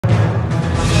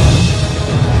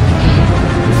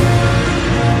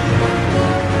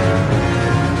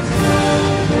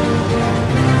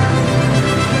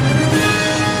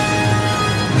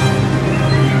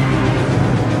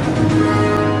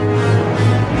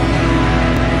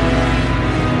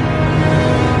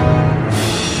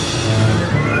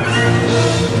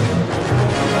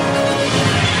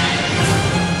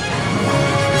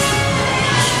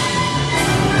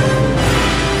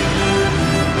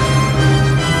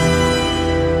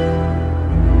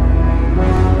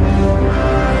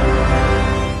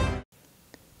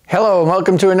Hello and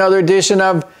welcome to another edition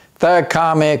of the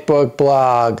Comic Book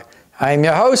Blog. I'm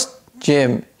your host,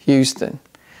 Jim Houston.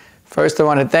 First, I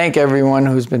want to thank everyone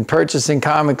who's been purchasing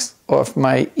comics off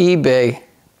my eBay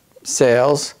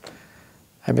sales.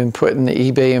 I've been putting the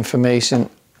eBay information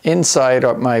inside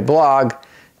of my blog,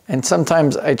 and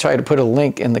sometimes I try to put a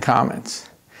link in the comments.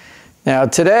 Now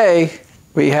today,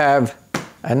 we have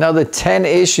another 10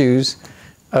 issues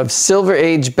of Silver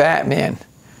Age Batman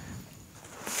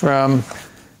from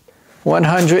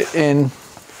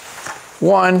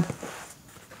 101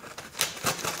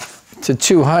 to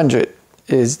 200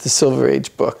 is the Silver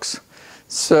Age books.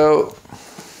 So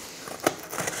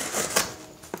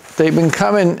they've been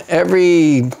coming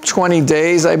every 20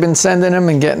 days. I've been sending them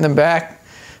and getting them back,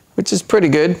 which is pretty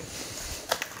good.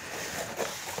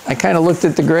 I kind of looked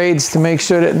at the grades to make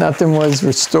sure that nothing was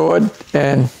restored,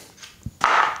 and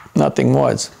nothing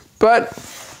was. But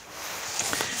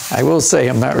I will say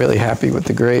I'm not really happy with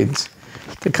the grades.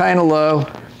 They're kind of low.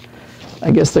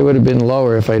 I guess they would have been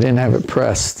lower if I didn't have it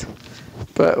pressed.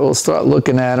 But we'll start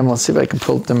looking at them. Let's see if I can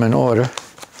put them in order.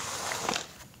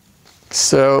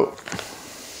 So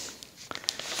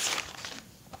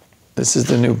this is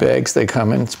the new bags they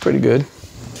come in. It's pretty good.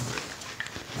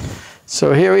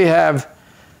 So here we have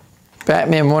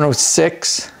Batman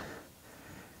 106.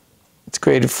 It's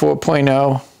graded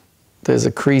 4.0. There's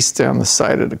a crease down the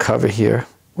side of the cover here,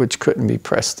 which couldn't be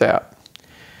pressed out.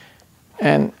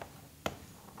 And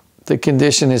the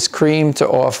condition is cream to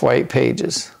off-white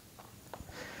pages.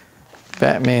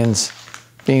 Batman's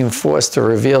being forced to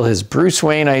reveal his Bruce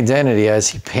Wayne identity as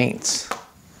he paints.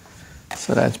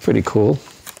 So that's pretty cool.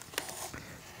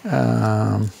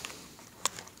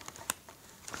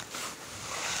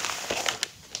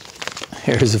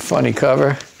 Here's a funny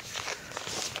cover.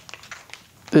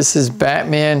 This is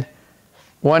Batman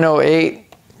 108.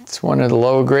 It's one of the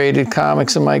lower graded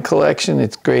comics in my collection.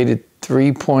 It's graded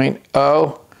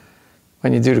 3.0.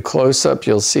 When you do the close-up,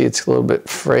 you'll see it's a little bit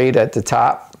frayed at the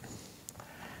top.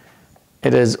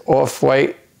 It is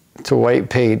off-white to white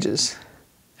pages.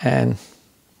 And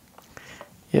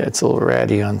yeah, it's a little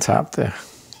ratty on top there.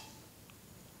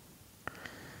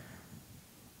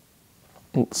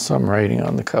 Some writing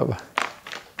on the cover.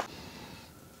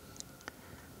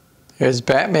 There's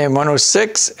Batman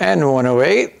 106 and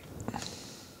 108.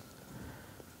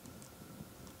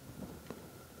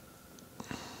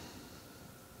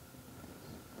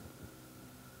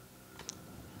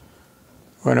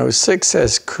 .106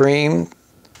 has cream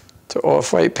to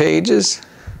off-white pages.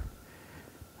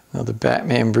 Another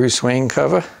Batman Bruce Wayne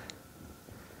cover.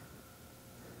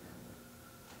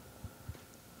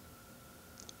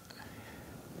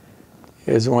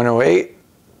 Here's 108.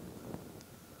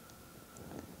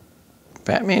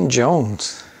 Batman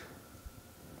Jones.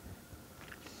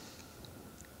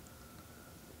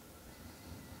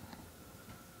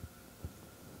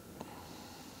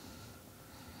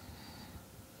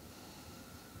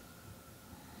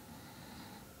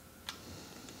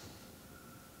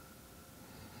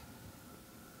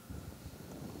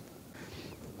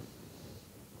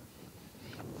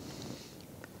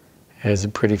 Here's a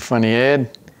pretty funny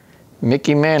ad.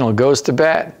 Mickey Mantle goes to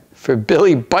bat for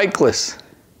Billy Bikeless.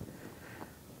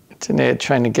 It's an ad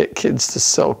trying to get kids to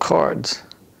sell cards,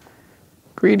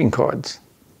 greeting cards,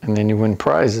 and then you win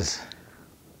prizes.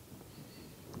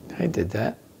 I did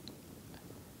that.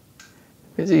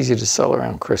 It's easy to sell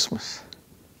around Christmas.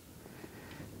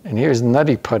 And here's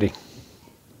Nutty Putty.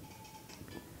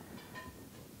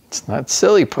 It's not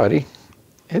Silly Putty,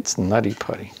 it's Nutty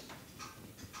Putty.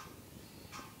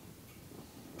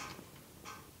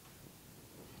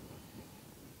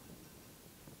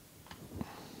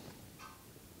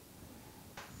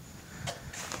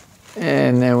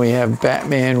 And then we have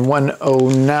Batman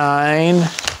 109.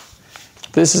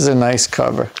 This is a nice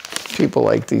cover. People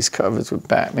like these covers with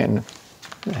Batman.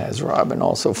 It has Robin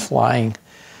also flying.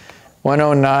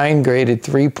 109 graded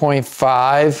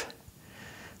 3.5. A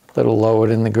little lower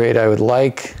than the grade I would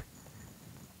like.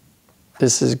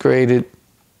 This is graded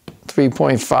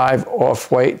 3.5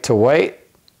 off-white to white.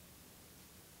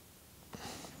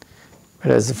 It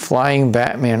has a flying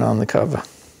Batman on the cover.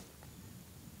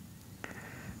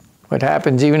 What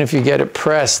happens, even if you get it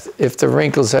pressed, if the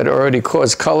wrinkles had already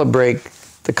caused color break,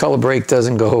 the color break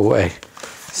doesn't go away.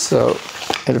 So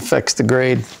it affects the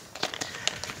grade.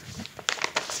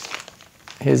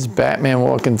 Here's Batman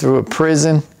walking through a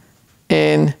prison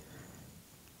in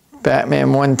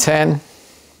Batman 110.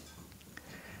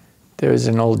 There was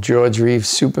an old George Reeves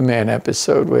Superman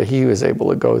episode where he was able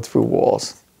to go through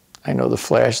walls. I know the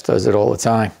Flash does it all the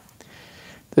time.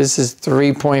 This is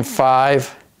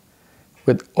 3.5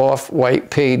 with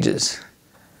off-white pages.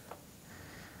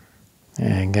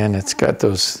 And again, it's got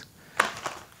the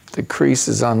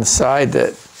creases on the side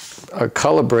that are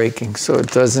color breaking, so it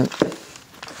doesn't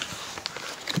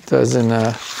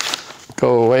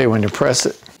go away when you press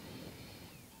it.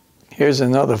 Here's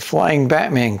another Flying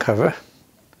Batman cover.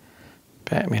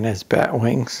 Batman has bat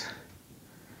wings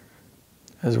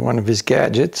as one of his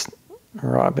gadgets.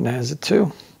 Robin has it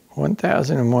too.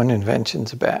 1001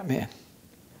 Inventions of Batman.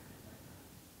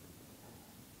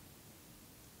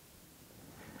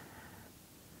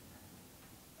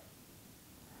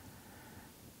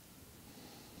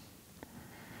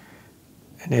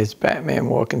 And there's Batman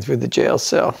walking through the jail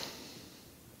cell.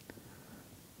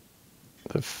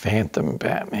 The Phantom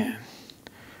Batman.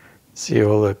 See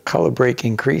all the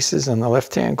color-breaking creases on the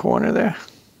left-hand corner there?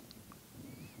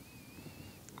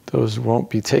 Those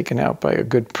won't be taken out by a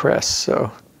good press,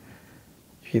 so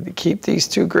you either keep these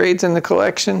two grades in the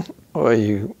collection or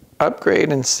you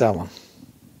upgrade and sell them.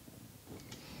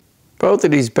 Both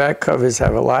of these back covers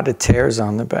have a lot of tears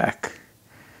on the back.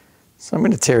 Some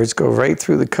of the tears go right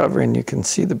through the cover and you can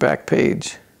see the back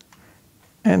page,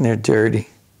 and they're dirty.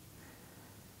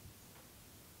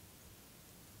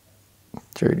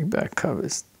 Dirty back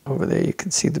covers. Over there you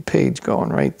can see the page going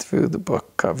right through the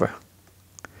book cover.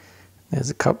 There's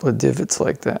a couple of divots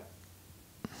like that.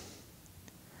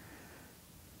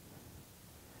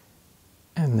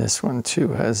 And this one too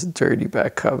has a dirty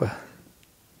back cover.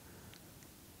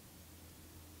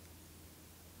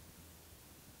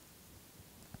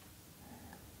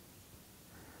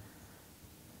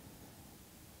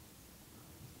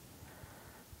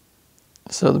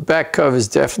 So the back covers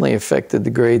definitely affected the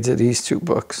grades of these two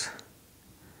books.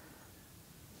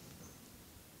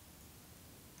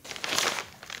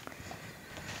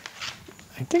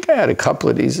 I think I had a couple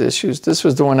of these issues. This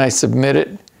was the one I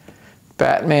submitted.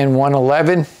 Batman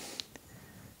 111,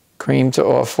 cream to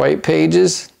off-white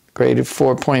pages, graded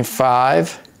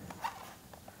 4.5.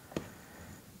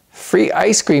 Free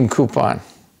ice cream coupon.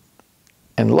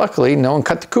 And luckily, no one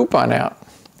cut the coupon out.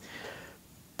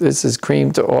 This is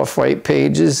cream to off-white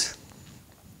pages.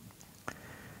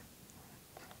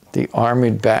 The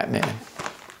Armored Batman.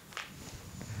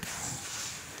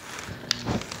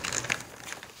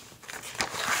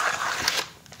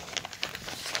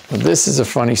 Well, this is a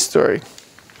funny story.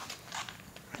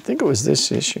 I think it was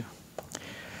this issue.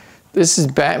 This is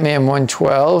Batman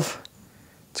 112.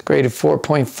 It's graded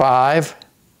 4.5.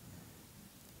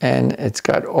 And it's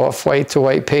got off-white to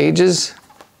white pages.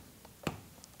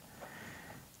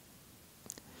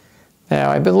 Now,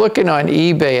 I've been looking on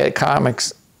eBay at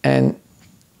comics, and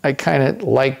I kind of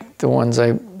like the ones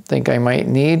I think I might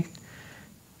need.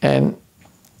 And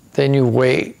then you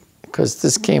wait, because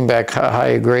this came back a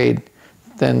higher grade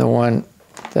than the one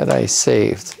that I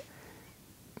saved.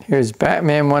 Here's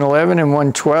Batman 111 and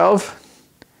 112.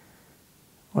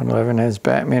 111 has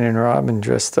Batman and Robin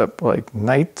dressed up like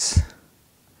knights.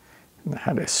 And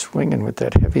how they're swinging with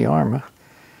that heavy armor.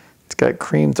 It's got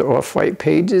cream to off-white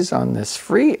pages on this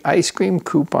free ice cream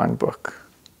coupon book.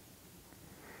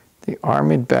 The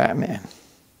Armored Batman.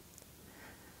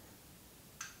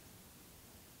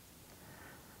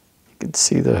 You can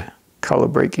see the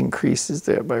color-breaking creases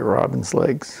there by Robin's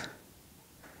legs.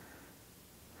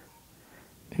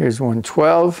 Here's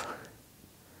 112.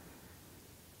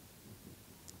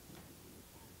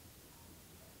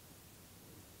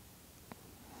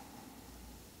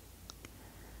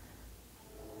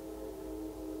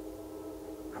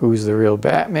 Who's the real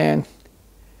Batman?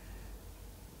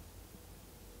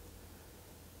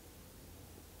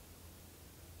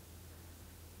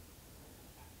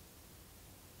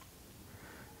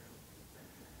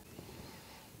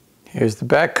 Here's the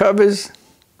back covers.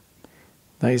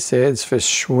 Nice ads for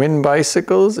Schwinn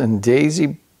bicycles and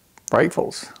Daisy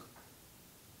rifles.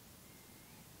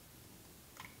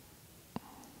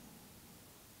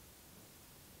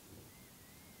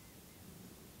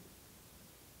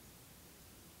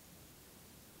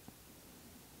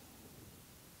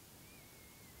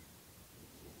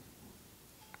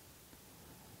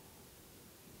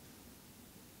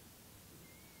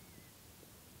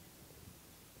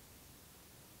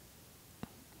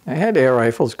 I had air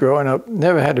rifles growing up,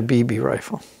 never had a BB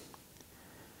rifle.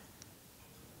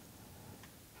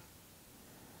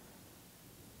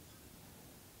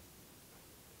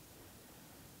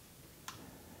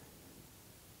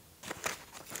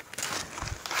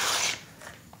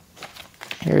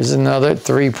 Here's another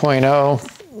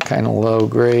 3.0, kind of low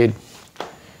grade.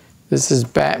 This is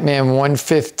Batman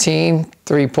 115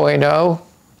 3.0.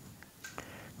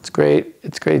 It's grade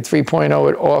 3.0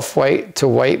 with off-white to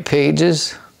white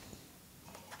pages.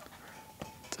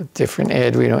 It's a different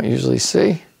ad we don't usually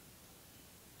see.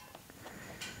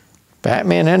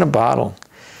 Batman in a bottle.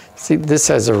 See, this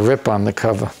has a rip on the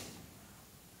cover.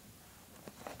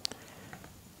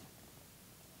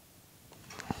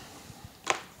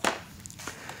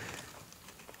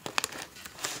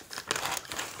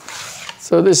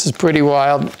 So this is pretty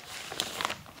wild.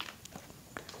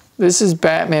 This is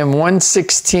Batman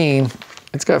 116.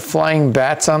 It's got flying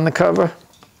bats on the cover,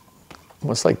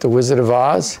 almost like the Wizard of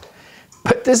Oz.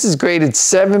 But this is graded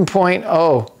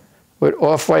 7.0 with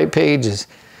off-white pages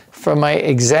from my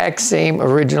exact same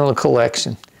original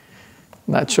collection.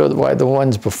 Not sure why the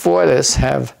ones before this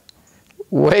have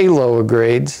way lower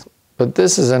grades, but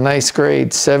this is a nice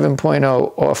grade,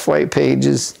 7.0 off-white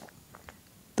pages.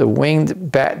 The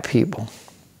Winged Bat People.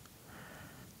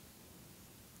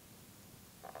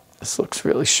 This looks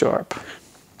really sharp.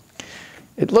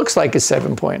 It looks like a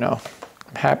 7.0.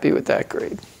 I'm happy with that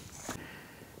grade.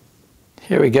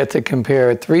 Here we get to compare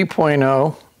a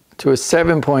 3.0 to a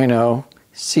 7.0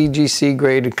 CGC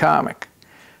graded comic.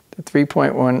 The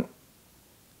 3.1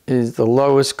 is the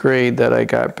lowest grade that I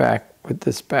got back with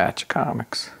this batch of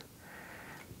comics.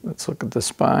 Let's look at the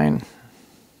spine.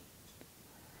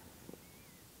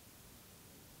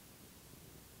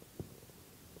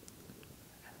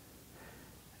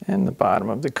 And the bottom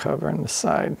of the cover and the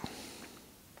side.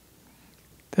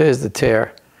 There's the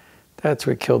tear. That's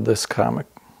what killed this comic.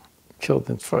 Killed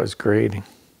as far as grading.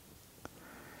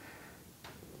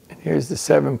 And here's the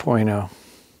 7.0.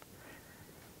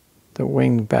 The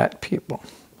Winged Bat People.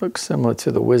 Looks similar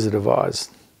to the Wizard of Oz.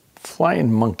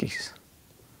 Flying monkeys.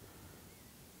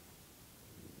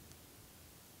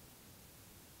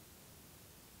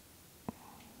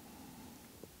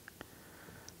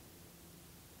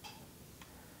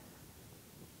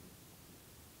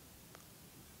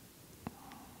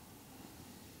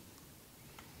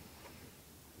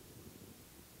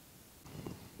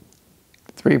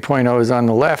 Three 3.0 is on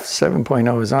the left,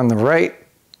 7.0 is on the right.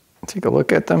 Take a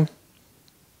look at them.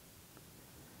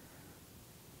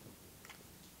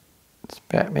 It's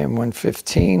Batman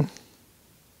 115.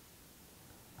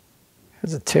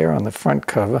 There's a tear on the front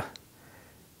cover.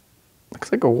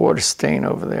 Looks like a water stain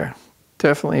over there.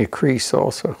 Definitely a crease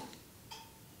also.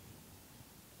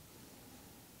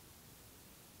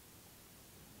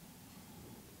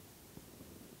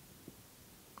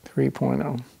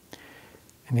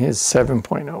 And here's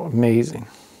 7.0, amazing.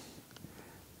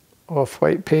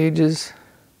 Off-white pages.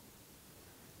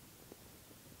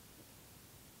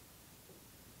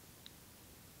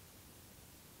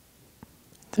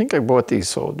 I think I bought these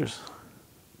soldiers.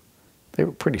 They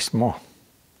were pretty small.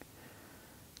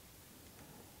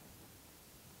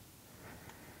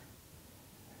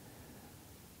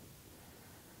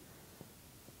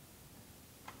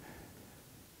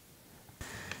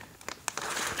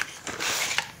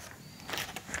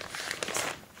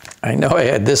 I know I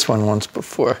had this one once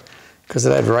before because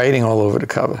it had writing all over the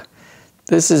cover.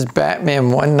 This is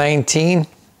Batman 119.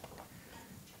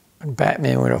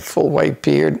 Batman with a full white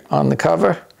beard on the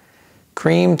cover.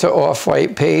 Cream to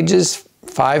off-white pages,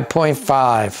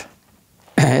 5.5.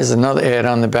 Here's another ad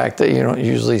on the back that you don't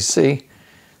usually see.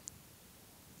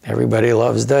 Everybody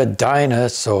loves the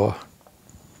dinosaur.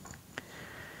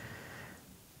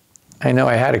 I know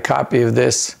I had a copy of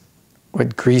this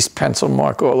with grease pencil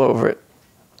mark all over it.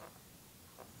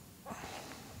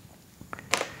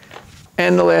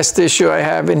 And the last issue I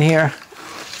have in here,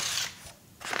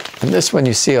 and this one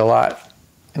you see a lot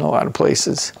in a lot of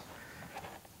places.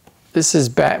 This is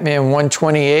Batman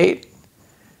 128.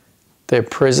 They're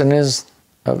prisoners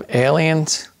of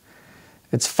aliens.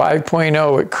 It's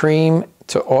 5.0 with cream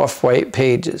to off-white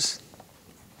pages.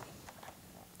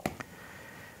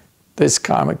 This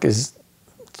comic is,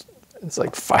 it's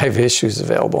like 5 issues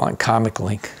available on Comic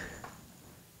Link.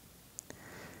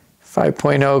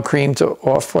 5.0 cream to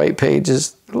off-white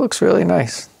pages. It looks really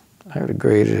nice. I would have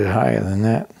graded it higher than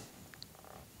that.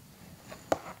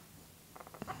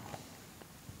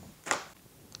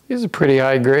 These are pretty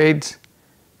high grades,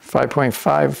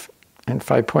 5.5 and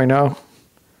 5.0.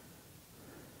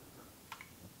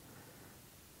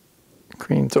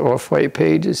 Cream to off-white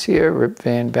pages here, Rip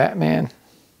Van Batman.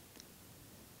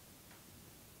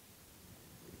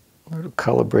 Little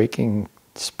color breaking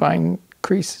spine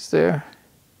creases there.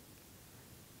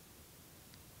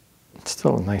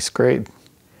 Still a nice grade.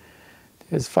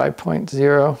 There's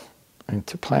 5.0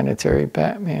 Interplanetary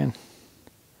Batman.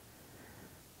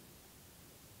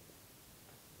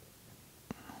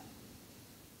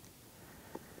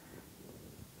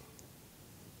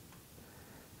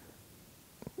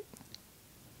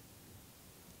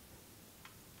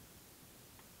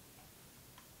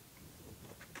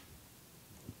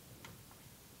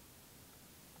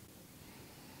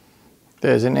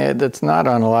 There's an ad that's not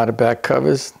on a lot of back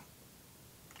covers.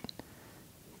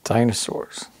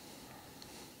 Dinosaurs.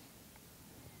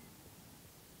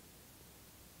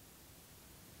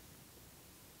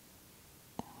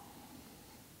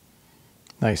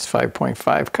 Nice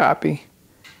 5.5 copy.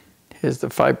 Here's the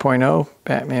 5.0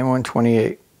 Batman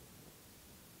 128.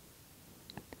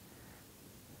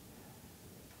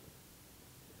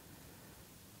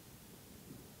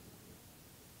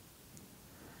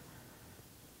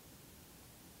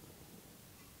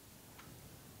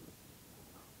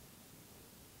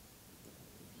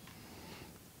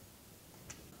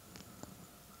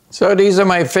 So these are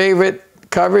my favorite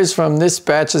covers from this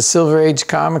batch of Silver Age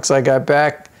comics I got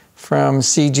back from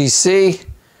CGC.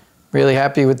 Really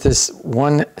happy with this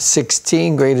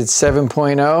 1/16 graded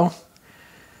 7.0.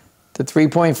 The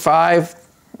 3.5,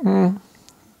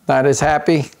 not as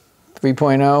happy.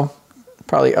 3.0,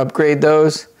 probably upgrade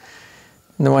those.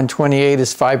 And the 128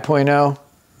 is 5.0.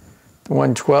 The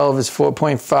 112 is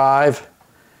 4.5.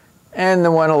 And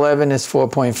the 111 is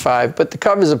 4.5. But the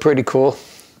covers are pretty cool.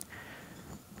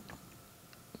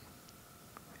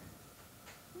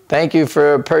 Thank you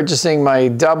for purchasing my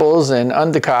doubles and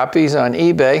undercopies on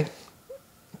eBay.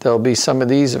 There'll be some of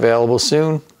these available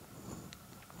soon.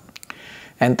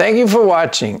 And thank you for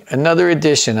watching another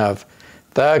edition of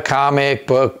The Comic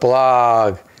Book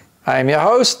Blog. I'm your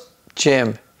host,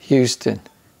 Jim Houston.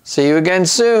 See you again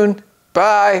soon.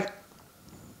 Bye.